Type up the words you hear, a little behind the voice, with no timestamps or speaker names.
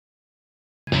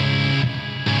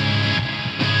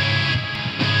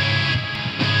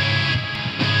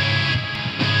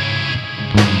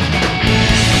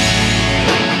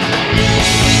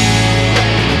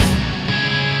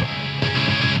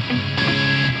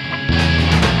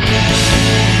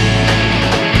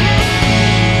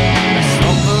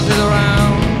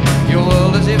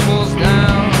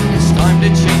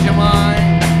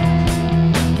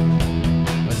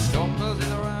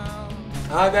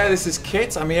this is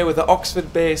Kitt. I'm here with the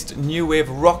Oxford-based new wave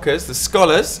rockers, the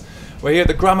Scholars. We're here at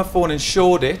the Gramaphone in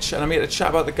Shoreditch, and I'm here to chat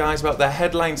about the guys about their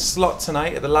headline slot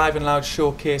tonight at the Live&Loud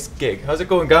Showcase gig. How's it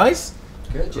going, guys?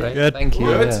 Good, Great. good. Thank you.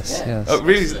 Good? Yes, yes. Oh,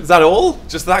 really? Is that all?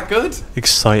 Just that good?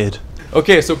 Excited.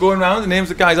 Okay, so going around, the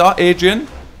names of the guys are Adrian,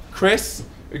 Chris,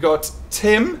 we've got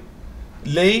Tim,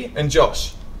 Lee, and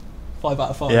Josh. 5 out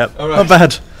of 5. Yep. All right. Not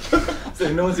bad.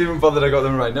 So no one's even bothered I got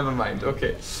them right, never mind.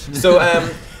 Okay. So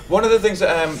one of the things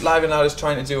that Live&Loud is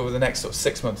trying to do over the next sort of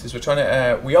 6 months is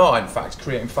we are in fact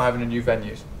creating 500 new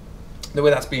venues. The way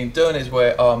that's being done is we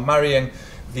are marrying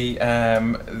the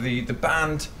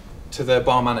band to the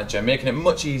bar manager, making it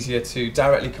much easier to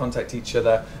directly contact each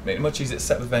other, making it much easier to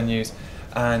set the venues,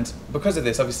 and because of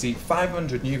this, obviously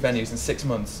 500 new venues in 6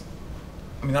 months,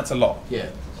 I mean that's a lot,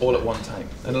 all at one time,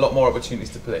 and a lot more opportunities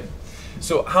to play.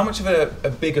 So how much of a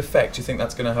big effect do you think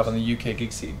that's going to have on the UK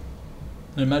gig scene?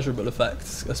 An immeasurable effect,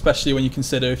 especially when you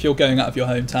consider if you're going out of your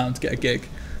hometown to get a gig,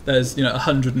 there's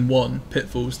 101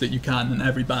 pitfalls that you can, and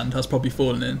every band has probably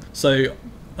fallen in. So,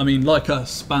 I mean, like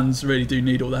us, bands really do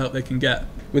need all the help they can get.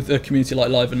 With a community like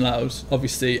Live&Loud,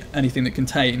 obviously anything that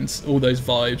contains all those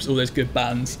vibes, all those good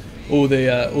bands, all the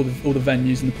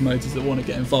venues and the promoters that want to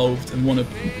get involved and want to,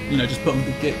 just put on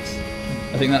good gigs.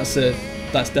 I think that's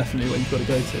definitely what you've got to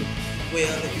go to. We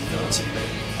are looking forward to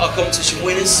our competition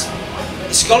winners,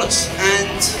 the Scholars,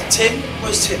 and Tim.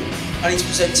 Where's Tim? I need to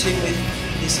present Tim with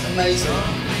this amazing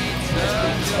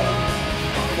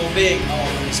for being our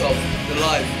winners of the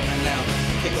Live and Loud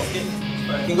kick-off gig.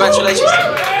 Congratulations.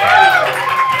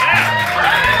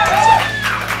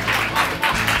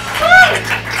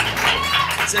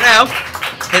 So now,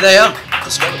 here they are, the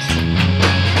Scholars.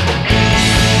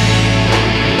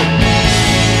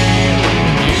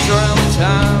 News around the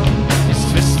town is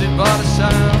twisted by the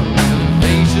sound of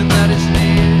invasion that is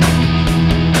near.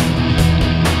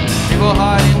 People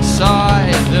hide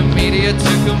inside the media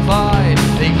to confide.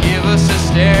 They give us a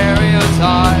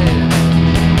stereotype.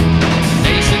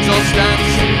 Nations all stand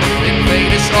still,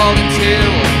 invade us all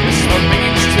until the smoke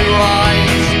begins to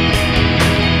rise.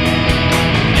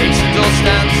 Nations all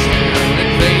stand still,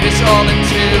 invade us all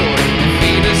until they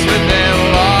feed us with their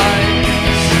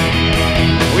lies.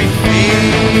 We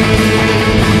feel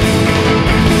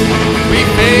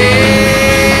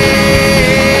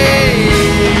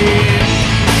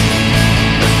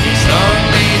it's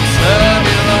only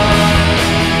turbulence.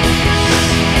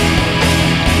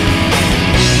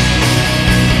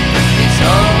 It's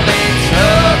only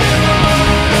turbulence.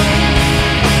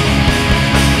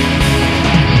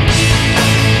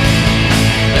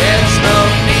 There's no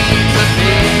need to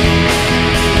fear.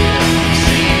 We've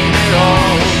seen it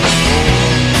all before.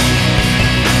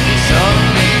 It's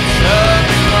only turbulence.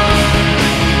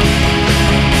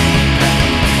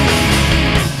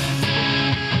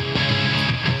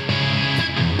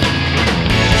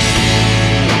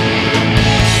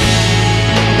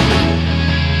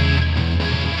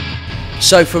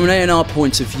 So from an A&R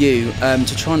point of view,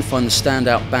 to try and find the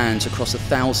standout bands across the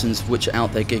thousands of which are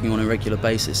out there gigging on a regular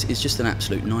basis is just an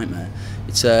absolute nightmare.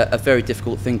 It's a very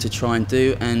difficult thing to try and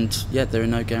do, and yeah, there are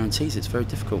no guarantees, it's very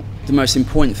difficult. The most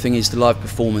important thing is the live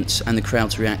performance and the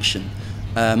crowd's reaction.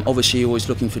 Obviously you're always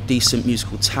looking for decent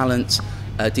musical talent,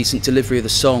 decent delivery of the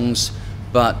songs,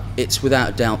 but it's without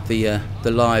a doubt the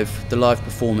live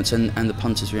performance and the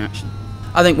punter's reaction.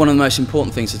 I think one of the most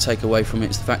important things to take away from it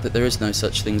is the fact that there is no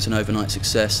such thing as an overnight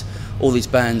success. All these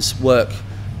bands work,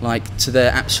 like, to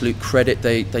their absolute credit.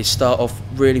 They start off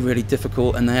really, really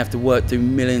difficult, and they have to work through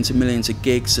millions and millions of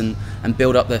gigs and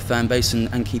build up their fan base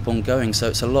and keep on going. So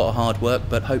it's a lot of hard work,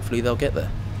 but hopefully they'll get there.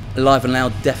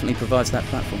 Live&Loud definitely provides that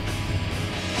platform.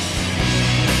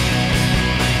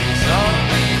 It's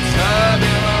only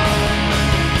turbulence.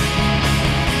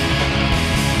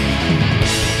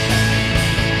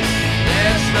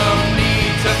 There's no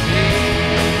need to fear.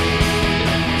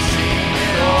 We've seen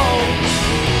it all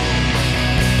before.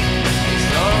 It's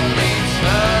only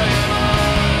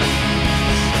turbulence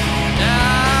now.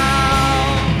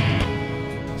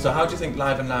 So how do you think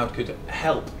Live&Loud could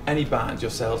help any band,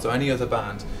 yourselves or any other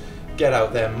band, get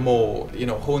out there more,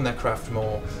 hone their craft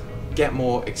more, get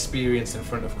more experience in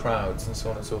front of crowds and so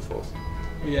on and so forth?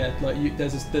 Yeah, like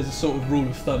there's a sort of rule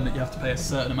of thumb that you have to play a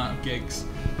certain amount of gigs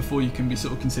before you can be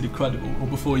sort of considered credible, or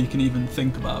before you can even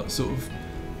think about sort of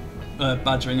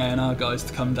badgering A&R guys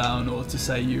to come down, or to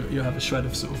say you have a shred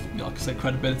of sort of, like I say,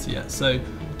 credibility yet. So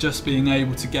just being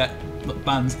able to get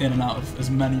bands in and out of as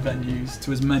many venues,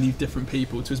 to as many different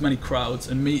people, to as many crowds,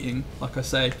 and meeting, like I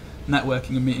say,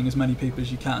 networking and meeting as many people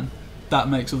as you can, that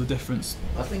makes all the difference.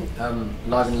 I think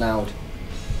Live&Loud,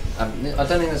 I don't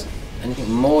think there's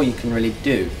anything more you can really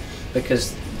do,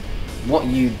 because what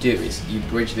you do is you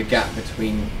bridge the gap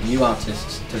between new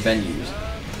artists to venues,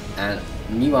 and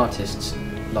new artists,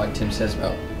 like Tim says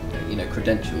about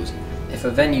credentials. If a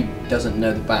venue doesn't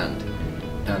know the band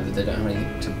and they don't have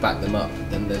anything to back them up,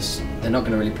 then they're not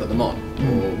going to really put them on,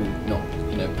 or not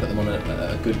put them on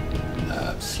a good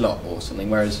slot or something.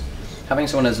 Whereas having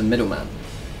someone as a middleman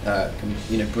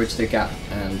can bridge the gap,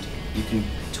 and you can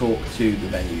talk to the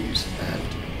venues, and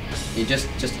it just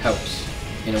helps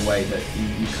in a way that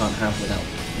you can't have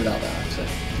without that. So.